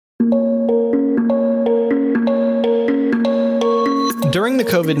During the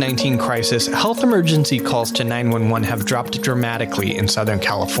COVID-19 crisis, health emergency calls to 911 have dropped dramatically in Southern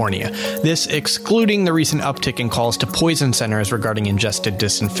California. This excluding the recent uptick in calls to poison centers regarding ingested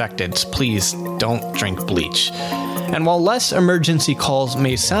disinfectants. Please don't drink bleach. And while less emergency calls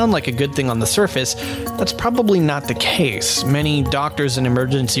may sound like a good thing on the surface, that's probably not the case. Many doctors and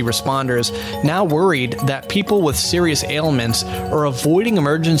emergency responders now worried that people with serious ailments are avoiding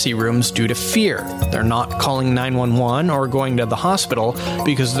emergency rooms due to fear. They're not calling 911 or going to the hospital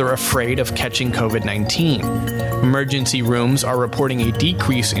because they're afraid of catching COVID-19. Emergency rooms are reporting a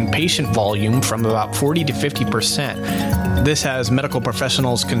decrease in patient volume from about 40 to 50%. This has medical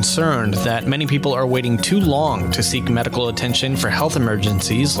professionals concerned that many people are waiting too long to seek medical attention for health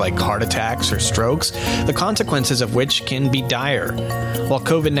emergencies like heart attacks or strokes, the consequences of which can be dire. While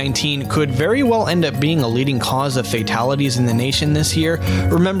COVID-19 could very well end up being a leading cause of fatalities in the nation this year,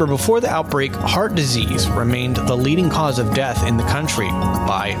 remember before the outbreak, heart disease remained the leading cause of death in the country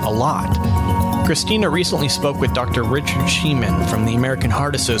by a lot. Christina recently spoke with Dr. Richard Shemin from the American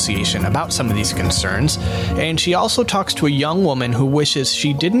Heart Association about some of these concerns, and she also talks to a young woman who wishes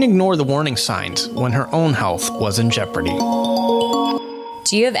she didn't ignore the warning signs when her own health was in jeopardy.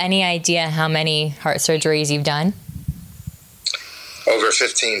 Do you have any idea how many heart surgeries you've done? Over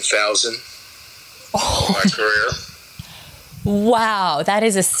 15,000 in my career. Wow, that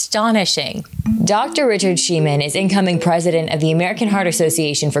is astonishing. Dr. Richard Shemin is incoming president of the American Heart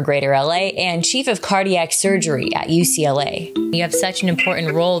Association for Greater LA and chief of cardiac surgery at UCLA. You have such an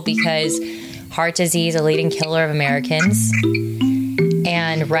important role because heart disease is a leading killer of Americans.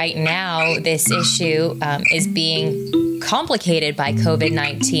 And right now, this issue is being complicated by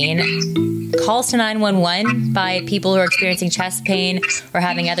COVID-19. Calls to 911 by people who are experiencing chest pain or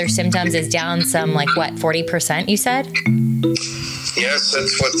having other symptoms is down some, 40%, you said? Yes,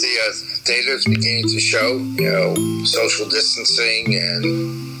 that's what the data is beginning to show. Social distancing and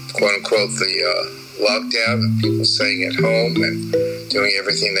quote-unquote the lockdown and people staying at home and doing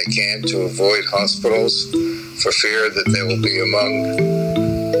everything they can to avoid hospitals for fear that they will be among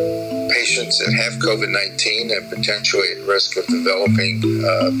patients that have COVID-19 and potentially at risk of developing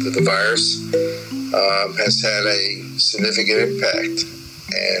the virus has had a significant impact.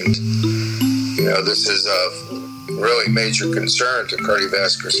 And, this is a really major concern to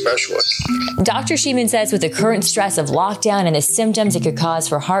cardiovascular specialists. Dr. Shemin says with the current stress of lockdown and the symptoms it could cause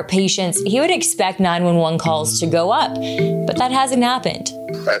for heart patients, he would expect 911 calls to go up, but that hasn't happened.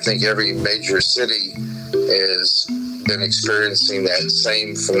 I think every major city has been experiencing that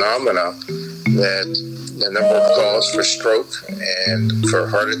same phenomena, that the number of calls for stroke and for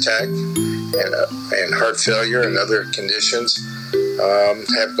heart attack and heart failure and other conditions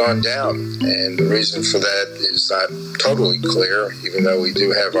have gone down. And the reason for that is not totally clear, even though we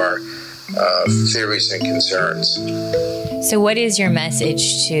do have our theories and concerns. So what is your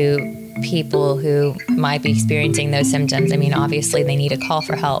message to people who might be experiencing those symptoms? I mean, obviously they need a call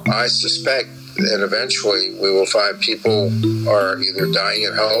for help. I suspect that eventually we will find people are either dying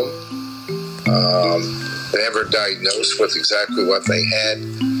at home, never diagnosed with exactly what they had.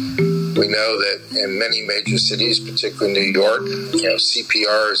 We know that in many major cities, particularly New York,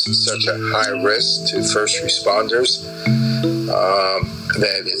 CPR is such a high risk to first responders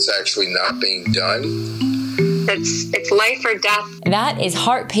that it's actually not being done. It's life or death. That is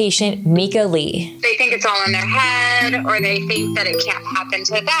heart patient Mika Lee. They think it's all in their head, or they think that it can't happen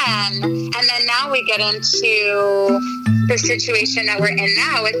to them. And then now we get into the situation that we're in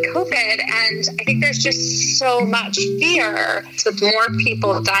now with COVID. And I think there's just so much fear. With more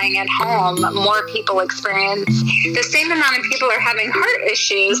people dying at home, more people experience the same amount of people are having heart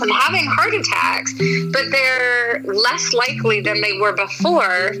issues and having heart attacks, but they're less likely than they were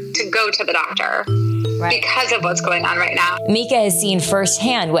before to go to the doctor. Right. Because of what's going on right now. Mika has seen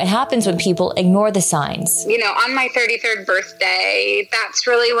firsthand what happens when people ignore the signs. On my 33rd birthday, that's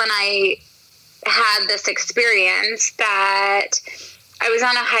really when I had this experience that I was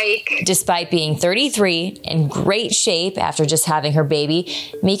on a hike. Despite being 33, in great shape after just having her baby,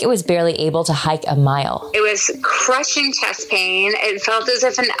 Mika was barely able to hike a mile. It was crushing chest pain. It felt as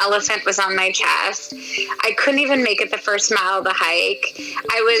if an elephant was on my chest. I couldn't even make it the first mile of the hike.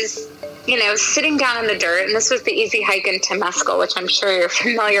 I was sitting down in the dirt, and this was the easy hike in Temescal, which I'm sure you're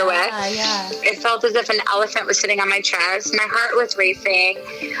familiar with. Yeah. It felt as if an elephant was sitting on my chest. My heart was racing.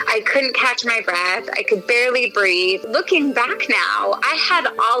 I couldn't catch my breath. I could barely breathe. Looking back now, I had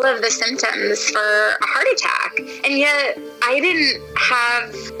all of the symptoms for a heart attack, and yet I didn't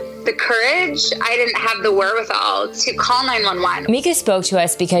have the courage. I didn't have the wherewithal to call 911. Mika spoke to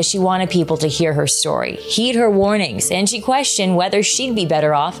us because she wanted people to hear her story, heed her warnings, and she questioned whether she'd be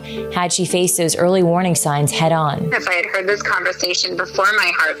better off had she faced those early warning signs head on. If I had heard this conversation before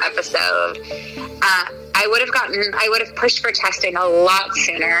my heart episode, I would have pushed for testing a lot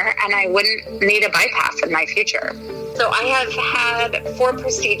sooner, and I wouldn't need a bypass in my future. So I have had 4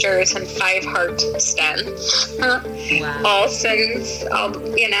 procedures and 5 heart stents, Wow. all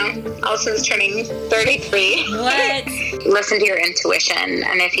since turning 33. What? Listen to your intuition,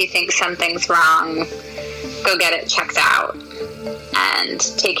 and if you think something's wrong, go get it checked out, and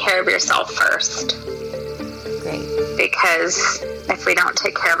take care of yourself first. Great. Because if we don't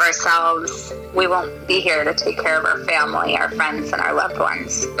take care of ourselves, we won't be here to take care of our family, our friends, and our loved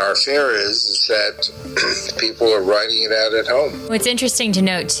ones. Our fear is that people are writing it out at home. What's interesting to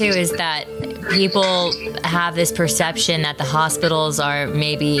note, too, is that people have this perception that the hospitals are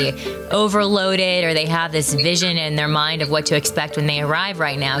maybe overloaded, or they have this vision in their mind of what to expect when they arrive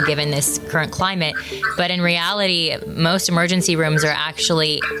right now, given this current climate. But in reality, most emergency rooms are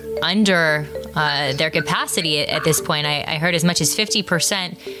actually under their capacity at this point. I heard as much as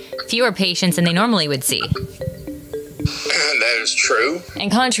 50% fewer patients than they normally would see. That is true.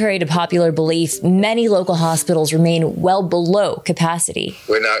 And contrary to popular belief, many local hospitals remain well below capacity.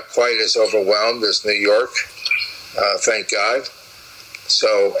 We're not quite as overwhelmed as New York, thank God.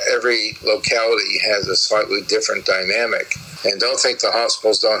 So every locality has a slightly different dynamic. And don't think the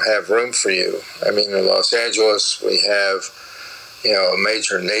hospitals don't have room for you. I mean, in Los Angeles, we have, a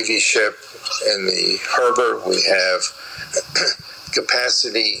major Navy ship in the harbor. We have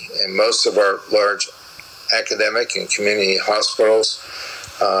capacity in most of our large academic and community hospitals,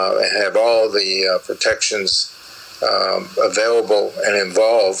 and have all the protections available and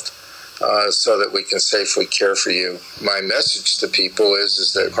involved so that we can safely care for you. My message to people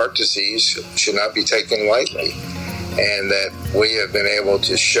is that heart disease should not be taken lightly, and that we have been able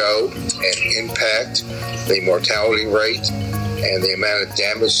to show and impact the mortality rate and the amount of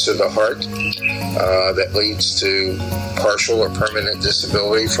damage to the heart that leads to partial or permanent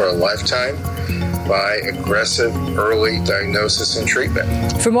disability for a lifetime by aggressive early diagnosis and treatment.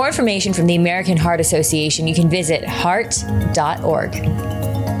 For more information from the American Heart Association, you can visit heart.org.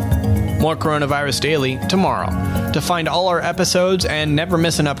 More Coronavirus Daily tomorrow. To find all our episodes and never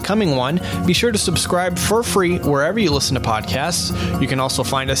miss an upcoming one, be sure to subscribe for free wherever you listen to podcasts. You can also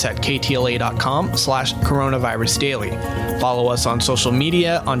find us at ktla.com/coronavirusdaily. Follow us on social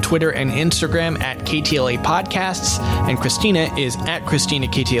media, on Twitter and Instagram at KTLA Podcasts, and Christina is at Christina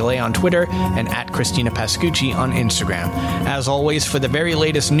KTLA on Twitter and at Christina Pascucci on Instagram. As always, for the very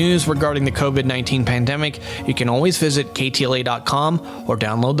latest news regarding the COVID-19 pandemic, you can always visit ktla.com or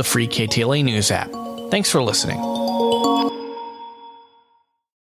download the free KTLA News app. Thanks for listening.